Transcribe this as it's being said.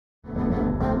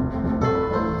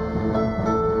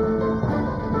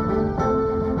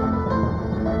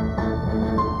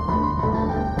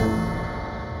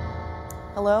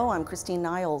Hello, I'm Christine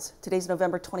Niles. Today's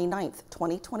November 29th,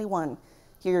 2021.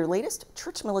 Here are your latest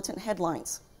Church Militant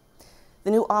headlines. The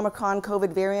new Omicron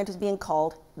COVID variant is being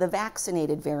called the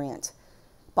vaccinated variant.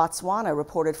 Botswana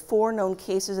reported 4 known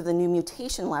cases of the new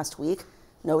mutation last week,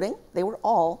 noting they were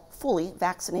all fully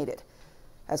vaccinated.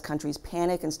 As countries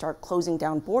panic and start closing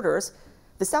down borders,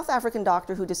 the South African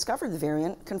doctor who discovered the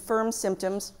variant confirms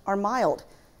symptoms are mild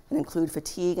and include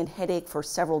fatigue and headache for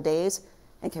several days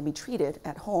and can be treated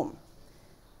at home.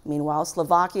 Meanwhile,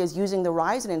 Slovakia is using the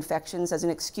rise in infections as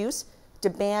an excuse to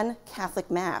ban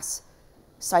Catholic Mass.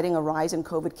 Citing a rise in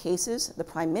COVID cases, the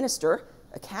Prime Minister,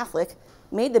 a Catholic,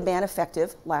 made the ban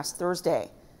effective last Thursday.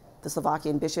 The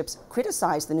Slovakian bishops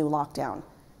criticized the new lockdown,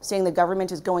 saying the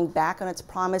government is going back on its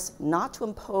promise not to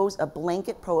impose a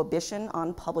blanket prohibition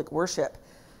on public worship.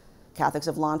 Catholics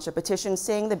have launched a petition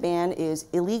saying the ban is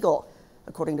illegal,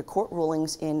 according to court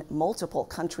rulings in multiple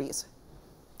countries.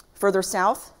 Further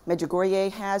south,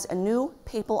 Medjugorje has a new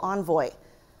papal envoy.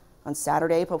 On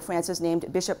Saturday, Pope Francis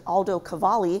named Bishop Aldo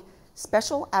Cavalli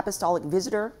special apostolic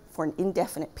visitor for an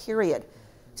indefinite period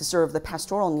to serve the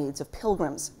pastoral needs of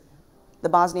pilgrims. The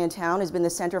Bosnian town has been the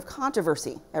center of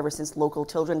controversy ever since local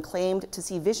children claimed to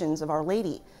see visions of Our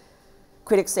Lady.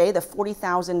 Critics say the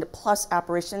 40,000+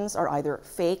 apparitions are either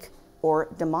fake or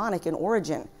demonic in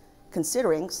origin,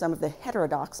 considering some of the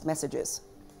heterodox messages.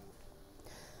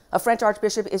 A French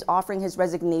archbishop is offering his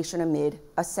resignation amid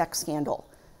a sex scandal.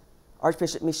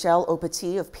 Archbishop Michel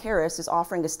Aupetit of Paris is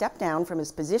offering to step down from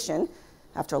his position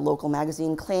after a local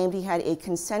magazine claimed he had a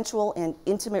consensual and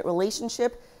intimate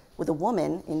relationship with a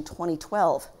woman in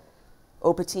 2012.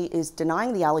 Aupetit is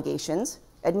denying the allegations,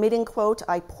 admitting, quote,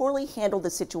 "I poorly handled the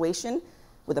situation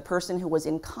with a person who was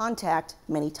in contact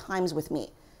many times with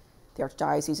me." The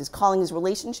Archdiocese is calling his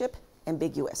relationship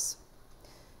ambiguous.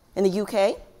 In the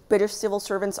UK, British civil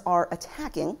servants are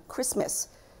attacking Christmas.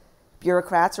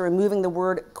 Bureaucrats are removing the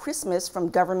word Christmas from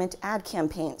government ad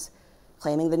campaigns,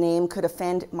 claiming the name could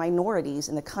offend minorities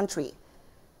in the country.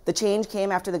 The change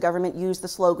came after the government used the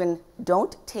slogan,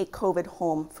 "Don't take COVID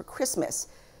home for Christmas,"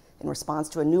 in response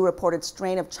to a new reported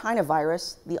strain of China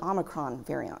virus, the Omicron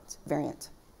variant.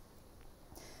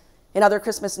 In other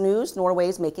Christmas news, Norway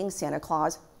is making Santa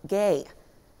Claus gay.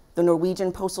 The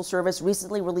Norwegian Postal Service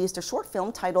recently released a short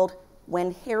film titled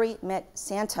When Harry Met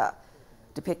Santa,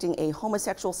 depicting a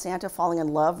homosexual Santa falling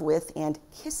in love with and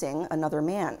kissing another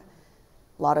man.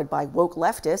 Lauded by woke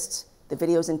leftists, the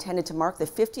video is intended to mark the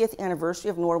 50th anniversary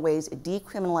of Norway's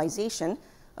decriminalization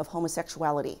of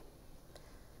homosexuality.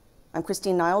 I'm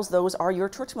Christine Niles. Those are your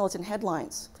Church Militant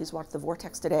headlines. Please watch The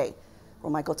Vortex today,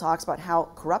 where Michael talks about how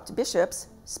corrupt bishops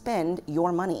spend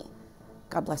your money.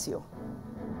 God bless you.